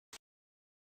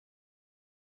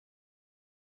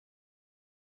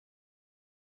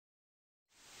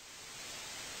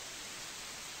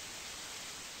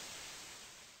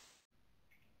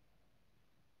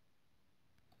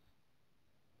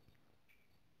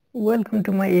Welcome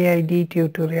to my AIDE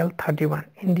tutorial 31.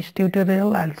 In this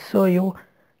tutorial I'll show you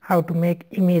how to make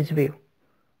image view.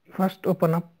 First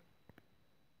open up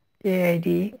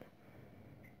AIDE,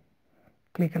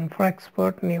 click on for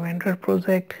export, new Android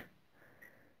project,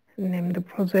 name the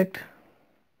project,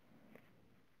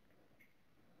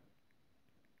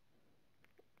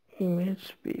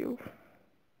 image view,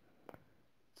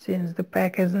 change the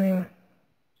package name,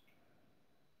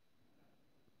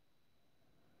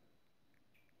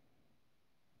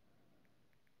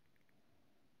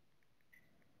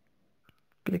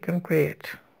 click on create.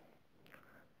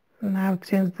 Now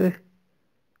change the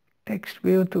text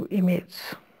view to image.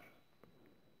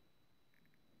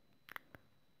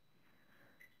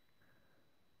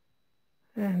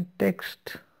 And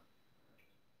text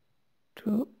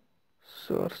to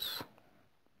source.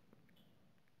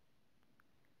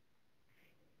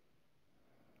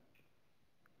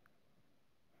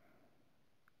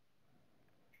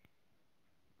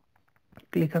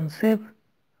 Click on save,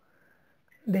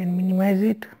 then minimize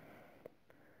it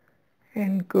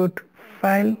and go to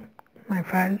file, my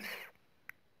files,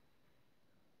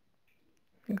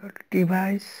 go to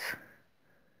device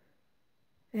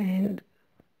and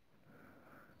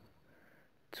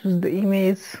choose the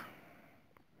image,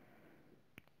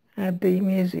 add the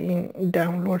image in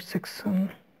download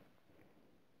section.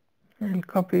 I'll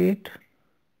copy it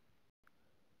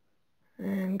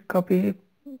and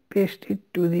paste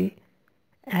it to the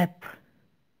app.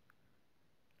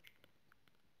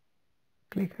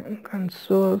 Click on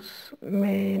source,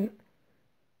 main,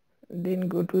 then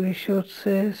go to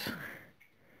resources,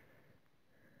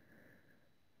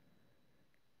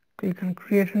 click on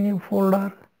create a new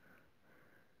folder,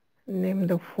 name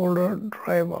the folder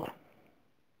driver,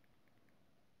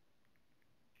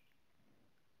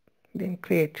 then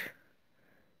create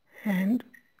and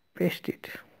paste it.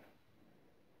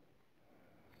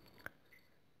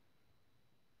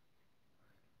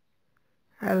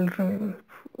 I'll rename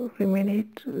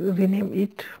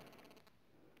it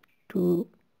to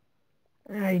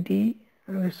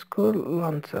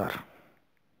AIDE_launcher.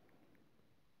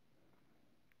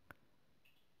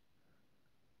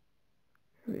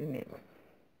 Rename.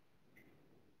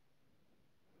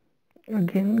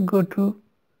 Again go to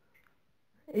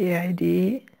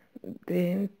AIDE,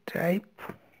 then type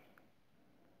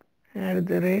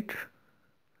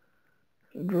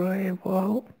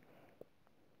 @drawable/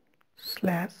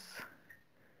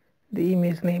 the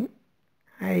image name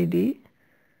AIDE_launcher.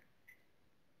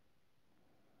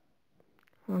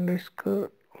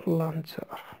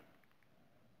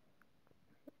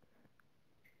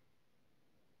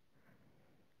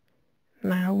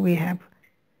 Now we have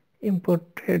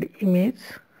imported image.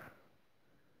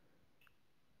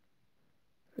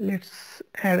 Let's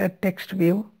add a text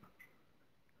view.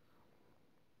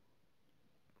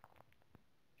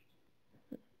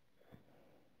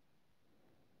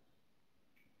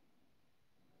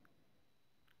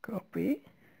 Copy,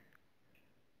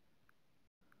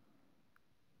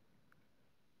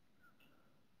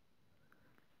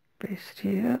 paste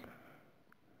here,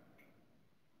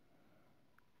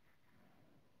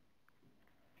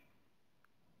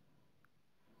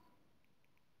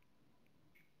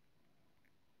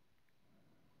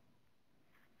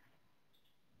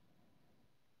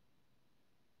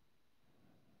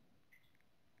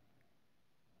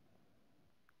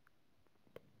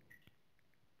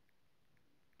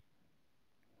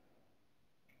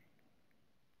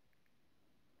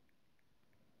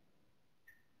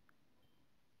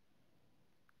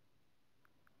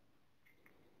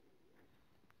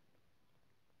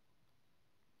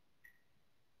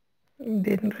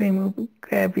 then remove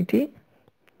gravity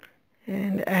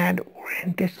and add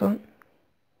orientation,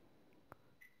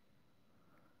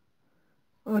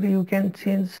 or you can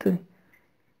change the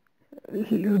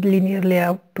linear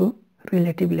layout to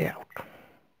relative layout.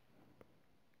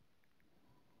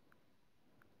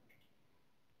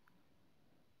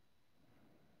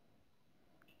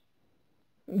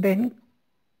 Then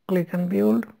click on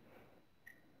build,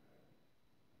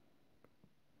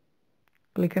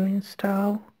 click on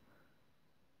install,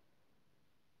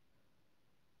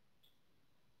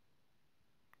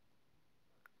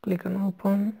 click on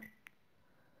open.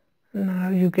 Now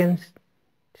you can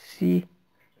see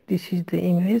this is the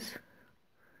image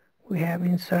we have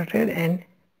inserted and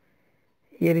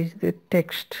here is the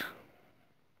text.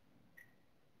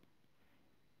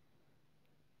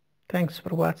 Thanks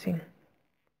for watching.